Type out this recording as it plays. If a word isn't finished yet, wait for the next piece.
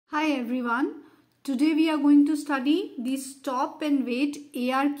everyone. Today we are going to study the stop and wait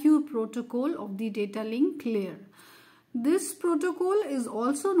ARQ protocol of the data link layer. This protocol is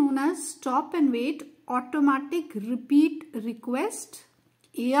also known as stop and wait automatic repeat request.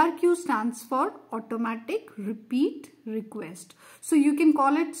 ARQ stands for automatic repeat request. So you can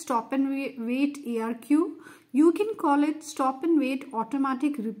call it stop and wait ARQ. You can call it stop and wait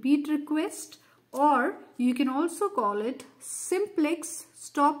automatic repeat request, or you can also call it simplex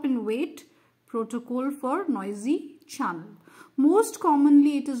stop and wait protocol for noisy channel. Most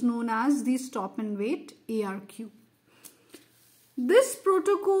commonly it is known as the stop and wait ARQ. This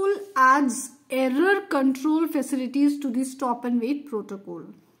protocol adds error control facilities to the stop and wait protocol.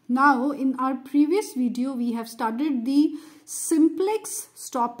 Now in our previous video we have studied the simplex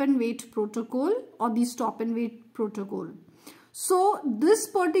stop and wait protocol or the stop and wait protocol. So this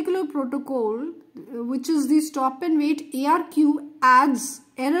particular protocol, which is the stop and wait ARQ, adds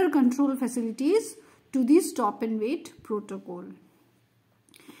error control facilities to the stop and wait protocol.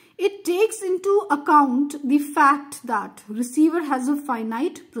 It takes into account the fact that receiver has a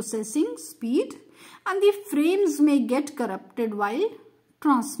finite processing speed and the frames may get corrupted while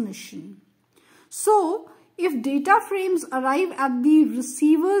transmission. So if data frames arrive at the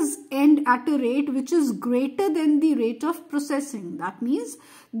receiver's end at a rate which is greater than the rate of processing, that means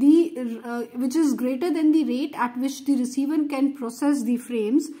which is greater than the rate at which the receiver can process the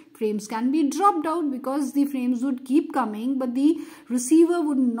frames can be dropped out because the frames would keep coming, but the receiver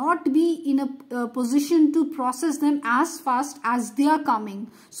would not be in a position to process them as fast as they are coming.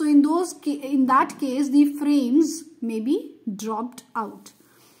 So in that case the frames may be dropped out.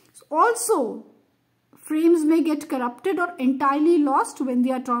 Also, frames may get corrupted or entirely lost when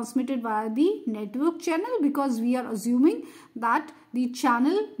they are transmitted via the network channel, because we are assuming that the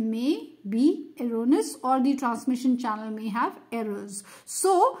channel may be erroneous or the transmission channel may have errors.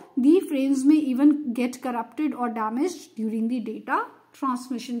 So the frames may even get corrupted or damaged during the data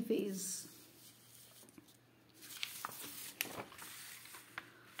transmission phase.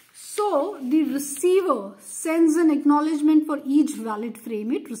 So the receiver sends an acknowledgement for each valid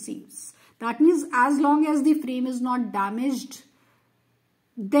frame it receives. That means as long as the frame is not damaged,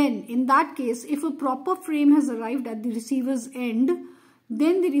 then in that case, if a proper frame has arrived at the receiver's end,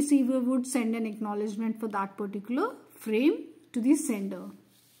 then the receiver would send an acknowledgement for that particular frame to the sender.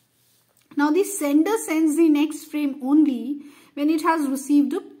 Now the sender sends the next frame only when it has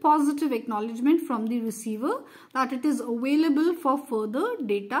received a positive acknowledgement from the receiver that it is available for further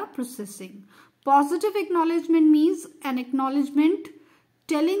data processing. Positive acknowledgement means an acknowledgement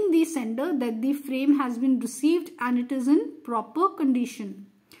telling the sender that the frame has been received and it is in proper condition.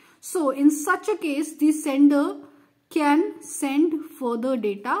 So in such a case, the sender can send further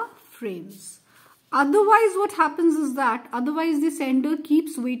data frames. Otherwise, what happens is that the sender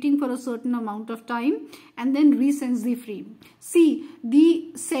keeps waiting for a certain amount of time and then resends the frame. See,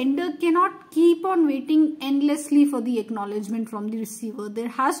 the sender cannot keep on waiting endlessly for the acknowledgement from the receiver. There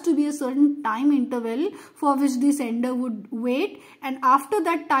has to be a certain time interval for which the sender would wait, and after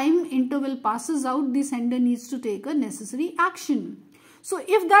that time interval passes out, the sender needs to take a necessary action. So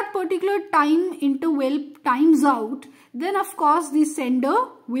if that particular time interval times out, then of course the sender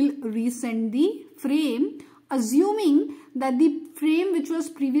will resend the frame, assuming that the frame which was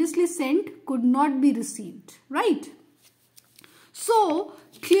previously sent could not be received, right? So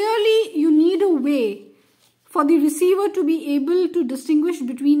clearly you need a way for the receiver to be able to distinguish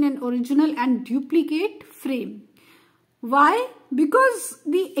between an original and duplicate frame. Why? Because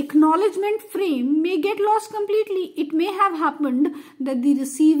the acknowledgement frame may get lost completely. It may have happened that the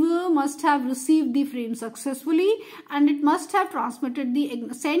receiver must have received the frame successfully and it must have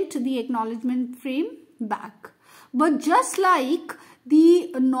sent the acknowledgement frame back. But just like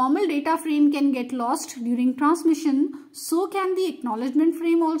the normal data frame can get lost during transmission, so can the acknowledgement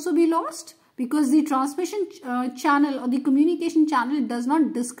frame also be lost, because the transmission channel or the communication channel does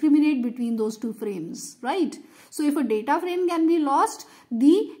not discriminate between those two frames, right? So if a data frame can be lost,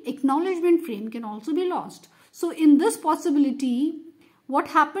 the acknowledgement frame can also be lost. So in this possibility, what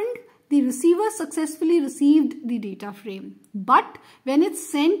happened? The receiver successfully received the data frame, but when it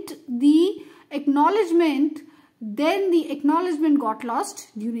sent the acknowledgement, then the acknowledgement got lost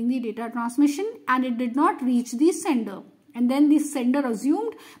during the data transmission and it did not reach the sender. And then the sender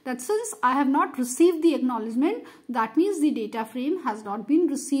assumed that since I have not received the acknowledgement, that means the data frame has not been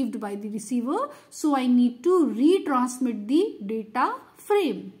received by the receiver. So I need to retransmit the data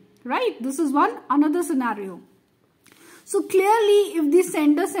frame, right? This is another scenario. So clearly if the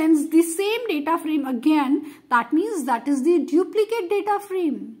sender sends the same data frame again, that means that is the duplicate data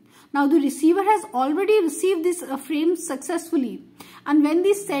frame. Now the receiver has already received this frame successfully, and when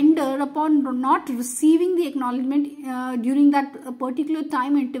the sender, upon not receiving the acknowledgement during that particular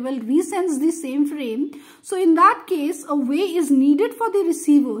time interval, resends the same frame, so in that case a way is needed for the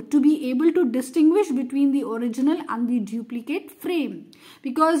receiver to be able to distinguish between the original and the duplicate frame,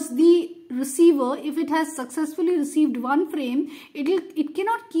 because the receiver, if it has successfully received one frame, it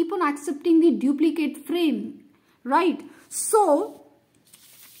cannot keep on accepting the duplicate frame, right? So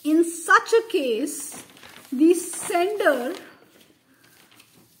in such a case, the sender,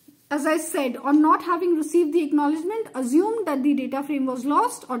 as I said, on not having received the acknowledgement, assumed that the data frame was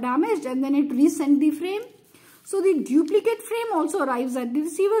lost or damaged, and then it resent the frame. So the duplicate frame also arrives at the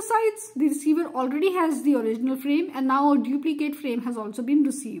receiver sides. The receiver already has the original frame, and now a duplicate frame has also been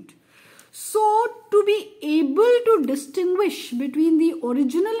received. So to be able to distinguish between the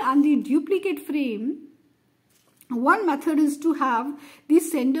original and the duplicate frame, one method is to have the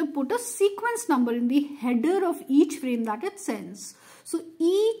sender put a sequence number in the header of each frame that it sends. So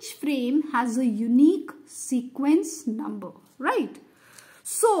each frame has a unique sequence number, right?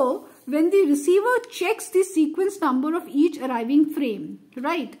 So when the receiver checks the sequence number of each arriving frame,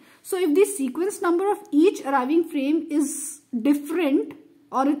 right? So if the sequence number of each arriving frame is different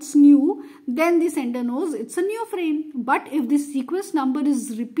or it's new, then the sender knows it's a new frame. But if the sequence number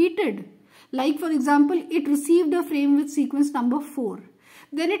is repeated, like for example, it received a frame with sequence number 4.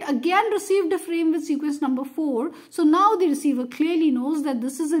 Then it again received a frame with sequence number 4. So now the receiver clearly knows that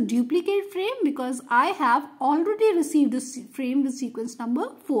this is a duplicate frame because I have already received a frame with sequence number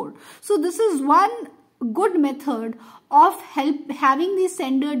 4. So this is one good method of having the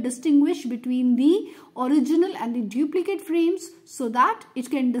sender distinguish between the original and the duplicate frames so that it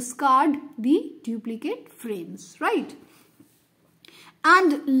can discard the duplicate frames, right?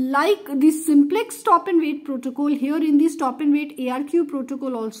 And like the simplex stop and wait protocol, here in the stop and wait ARQ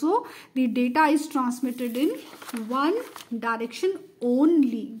protocol also, the data is transmitted in one direction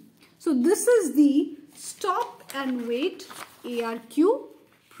only. So this is the stop and wait ARQ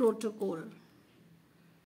protocol.